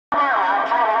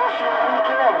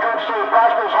appreciate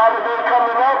Prosperous holiday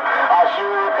coming up. I'll see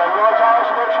you at the North House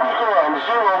next weekend.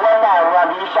 019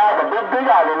 around the east side of the Big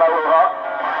Island, Aloha.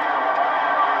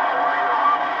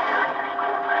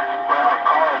 Well,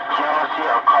 call it jealousy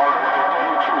or call it the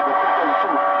truth. The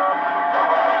truth.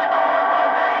 Nobody's calling my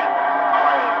name.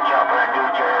 Plane jumper, New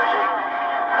Jersey.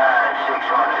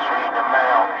 9-6 on this, read the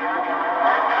mail.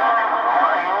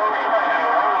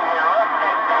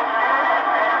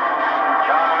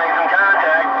 John, make some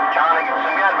contact. John, get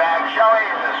some gun back. Show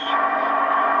Jesus.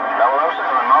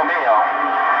 007, Mobile.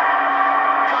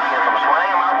 Trying to get some swing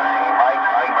in my thing.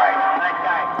 Bike. Next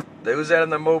guy. Who's that in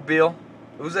the Mobile?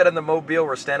 Who's that in the Mobile?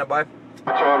 We're standing by. 1032,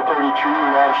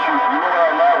 man, shoot. You know what I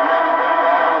love, man?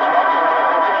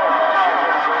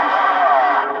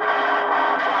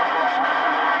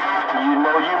 You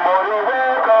know you more than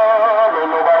welcome.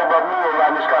 Ain't nobody but me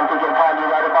around this competition party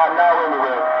right about now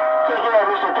anyway. Take care,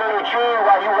 Mr. 33,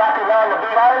 while you rocking down the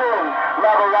Big Island.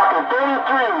 Now rocking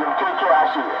 33. Take care, I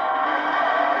see you.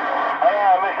 Hey,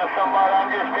 Mr. Somebody, I'm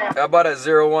just in. How about a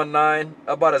 019?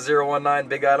 How about a 019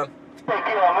 Big Island? Take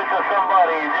care, Mr.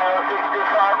 Somebody,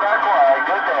 065 backward.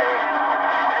 Good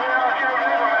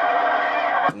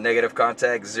day. Negative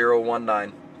contact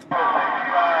 019.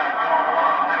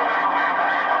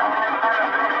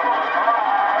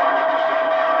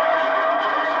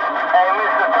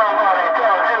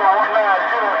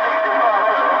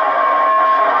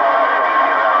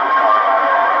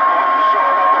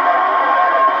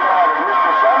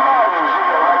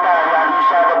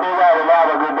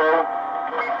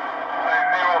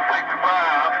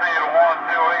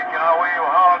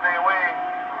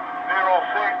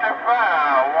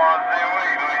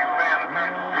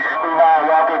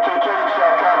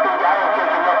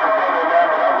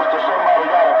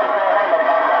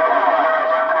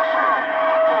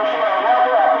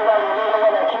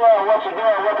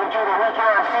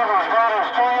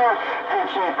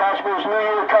 Prosperous New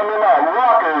Year coming up.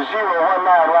 Walker 019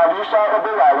 around the east side of the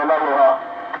Big Island, Aloha.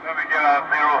 Let me get out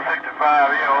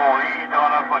 065-year-old east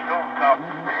on up a top.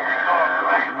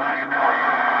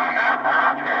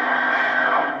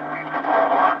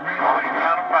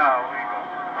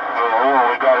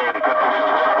 We got any conditions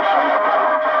to set the sun up.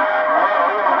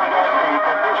 We got any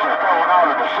conditions going on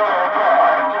in the center of God.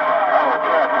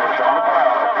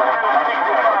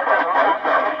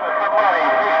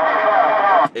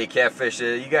 Hey, Catfish,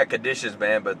 you got conditions,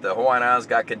 man, but the Hawaiian Islands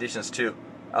got conditions too.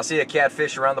 I'll see a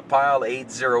Catfish around the pile,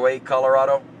 808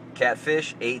 Colorado.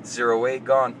 Catfish, 808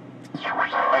 gone. 808,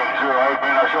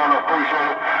 man, I sure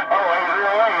appreciate it. Oh,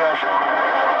 808, I sure.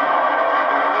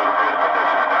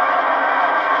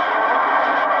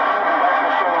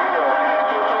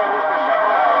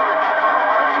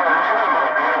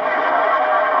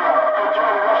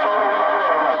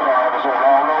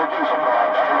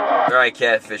 Alright,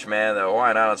 Catfish, man, the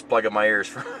Hawaiian Islands plugging my ears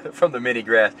from the mini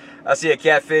grass. I see a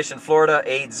Catfish in Florida,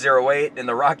 808 in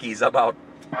the Rockies. How about?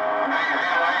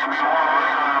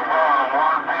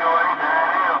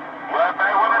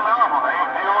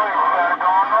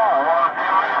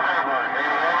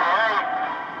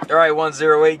 Alright,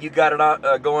 108, you got it on,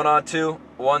 going on too.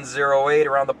 108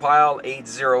 around the pile,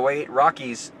 808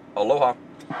 Rockies. Aloha.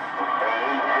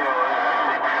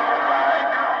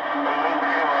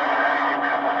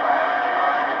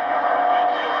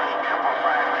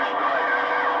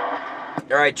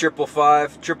 All right,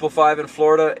 555 in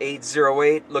Florida,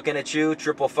 808, looking at you,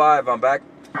 555, I'm back.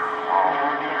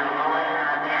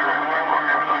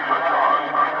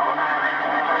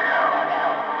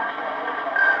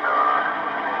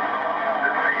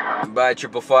 Bye,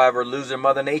 555, we're losing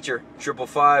Mother Nature.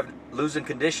 555, losing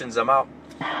conditions, I'm out.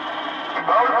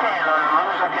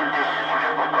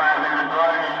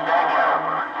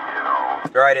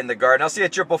 All right, in the garden, I'll see you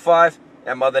at 555,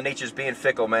 and Mother Nature's being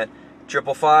fickle, man.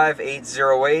 555,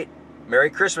 808. Merry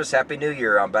Christmas, Happy New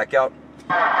Year. I'm back out.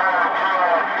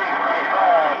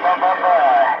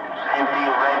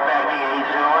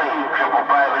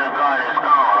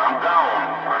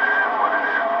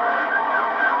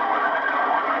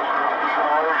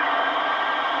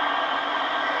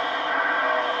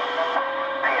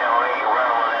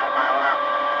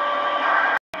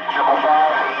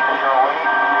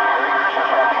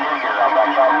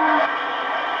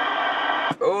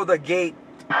 Oh, the gate.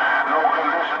 No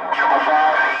condition. 555-808.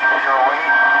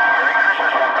 Merry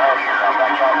Christmas, Happy New Year. I'm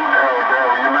back out.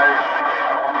 You made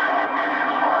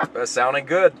it. That's sounding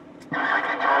good.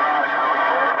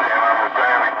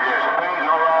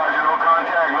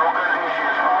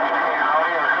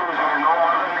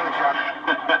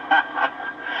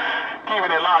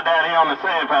 Keeping it locked down here on the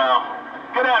sand pile.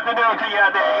 Good afternoon to you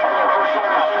out there.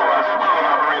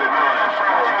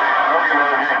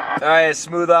 All right,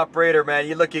 smooth operator, man.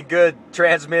 You're looking good.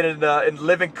 Transmitted in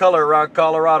living color around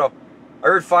Colorado. I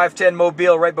heard 510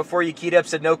 Mobile right before you keyed up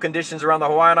said no conditions around the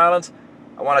Hawaiian Islands.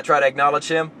 I want to try to acknowledge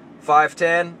him.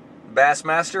 510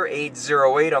 Bassmaster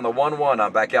 808 on the 1-1.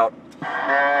 I'm back out. Arizona,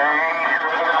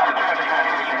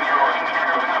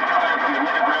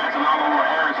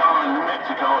 New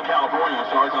Mexico, California,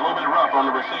 so it's a little bit rough on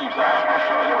the receive side.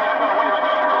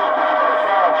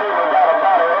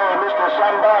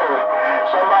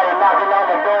 Somebody knocking on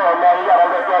the door, man. You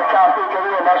gotta let that cop pick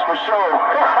her in, that's for sure.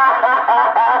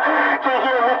 Take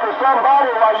here, Mr.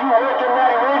 Somebody, while you working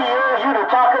that radio, you the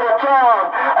talk of the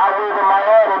town. I'm waving my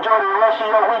hand, enjoy the rest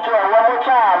of your weekend one more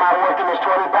time. I'm working this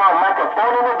 20-pound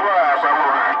microphone in the glass. I'm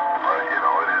alright. Well, you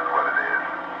know, it is what it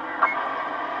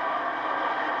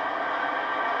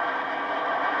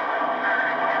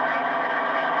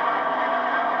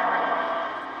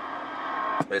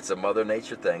is. It's a Mother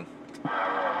Nature thing.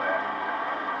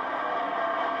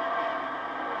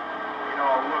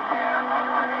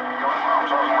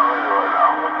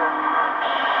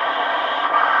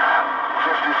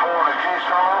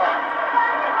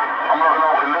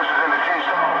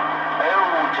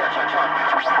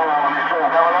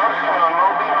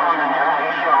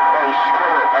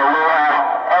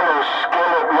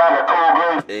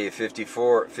 Hey,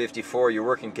 54, your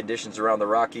working conditions around the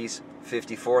Rockies.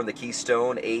 54 in the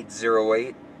Keystone,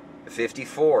 808.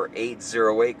 54,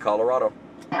 808, Colorado.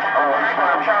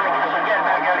 I'm trying to get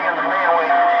back out in the fairway.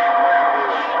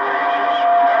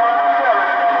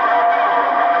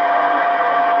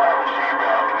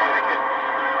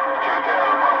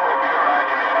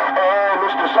 Hey,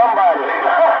 Mr. Somebody.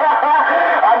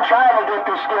 I'm trying to get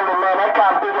this skillet, man. I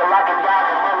can't pick it like it's down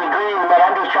to Money Green, man.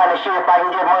 I'm just trying to see if I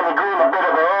can get Money Green a bit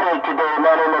of a headache today,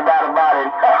 man. Ain't no doubt about it.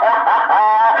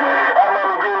 That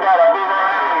Money Green got a big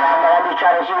headache, man. I'm just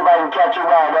trying to see if I can catch you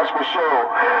right, that's for sure.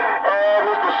 Hey,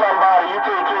 Mr. Somebody, you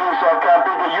take care of yourself, can't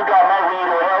pick it. You got my weed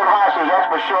or held hostage, that's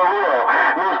for sure real.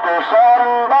 Mr.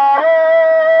 Somebody.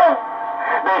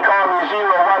 They call me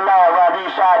 019 around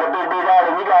east side of Big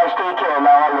Island. You guys take care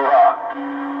now. Aloha.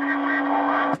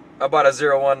 About a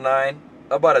 019.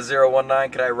 About a 019.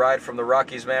 Can I ride from the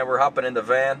Rockies, man? We're hopping in the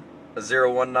van. A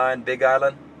 019 Big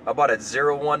Island. About a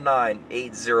 019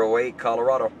 808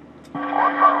 Colorado. Hello,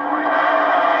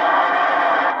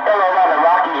 around the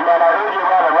Rockies, man. I heard you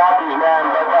around the Rockies, man.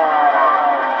 But,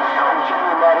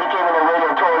 man, he came in the radio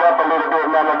and tore it up a little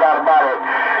bit, man. No doubt about it.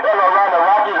 Hello, around the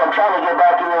Rockies. I'm trying to get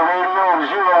back in the radio.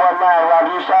 019 around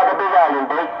the east side of Big Island,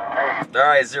 big. All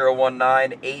right,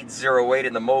 019 808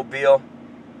 in the Mobile.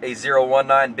 A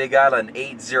 019 Big Island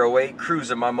 808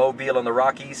 cruising my Mobile in the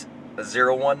Rockies. A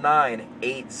 019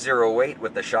 808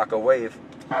 with the Shaka Wave.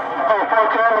 Hey, 410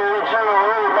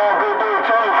 808, man. Good day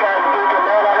to you, kind of thinking,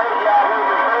 man. I heard y'all here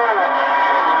before.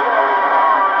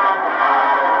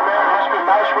 Man, must be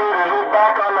nice for you to hit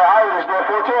back on the islands there,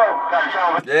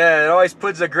 410. Yeah, it always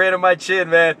puts a grin on my chin,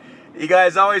 man. You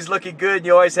guys always looking good and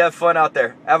you always have fun out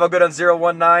there. Have a good on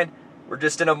 019. We're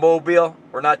just in a Mobile.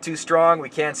 We're not too strong. We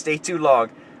can't stay too long.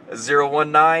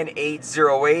 019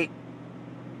 808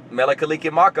 Mele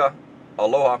Kalikimaka.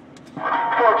 Aloha. 410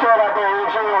 out there,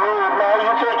 808, man.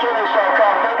 You take care of yourself,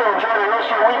 come. Thank you. Enjoy the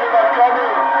rest of your weekend upcoming.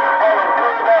 And a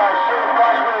good, safe,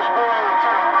 prosperous day,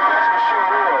 too. That's for sure,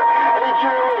 real.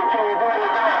 808, can you do it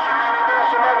again? There's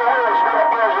some other words. Been a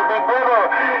pleasure, big brother.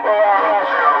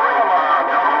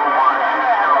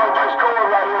 Just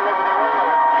cold right here, living the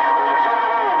world.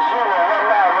 808 019,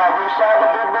 right? We saw the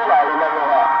big island,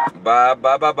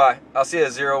 Bye. I'll see you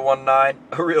at 019.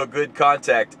 A real good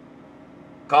contact.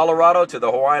 Colorado to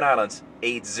the Hawaiian Islands.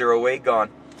 808 gone.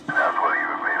 That's what you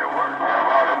made it work.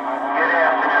 Good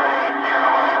afternoon,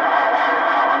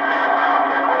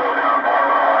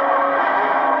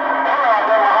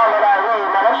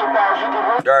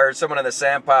 808. I heard someone in the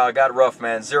sand pile. Got rough,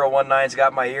 man. 019's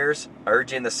got my ears. I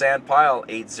heard you in the sand pile.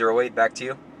 808, back to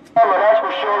you. That's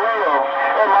for sure real.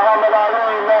 Hey, Muhammad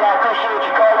Ali, man, I appreciate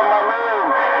you calling my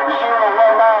name.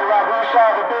 019, right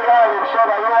beside the Big Island, said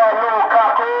I know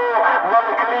Kako,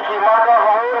 Mele Kalikimaka,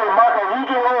 Hawaii, Maka,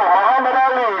 Hikimo, Muhammad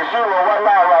Ali, 019,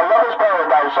 right, love is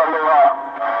paradise,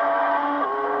 aloha.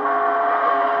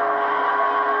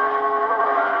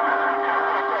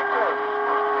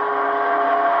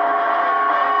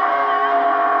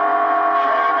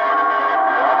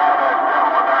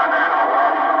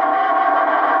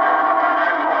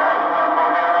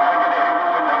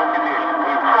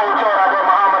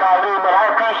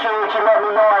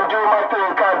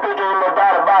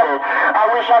 I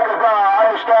wish I could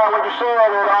understand what you're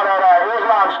saying and all that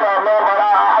Islam stuff, man, but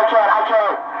I can't.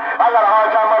 I got a hard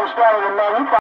time understanding it, man. You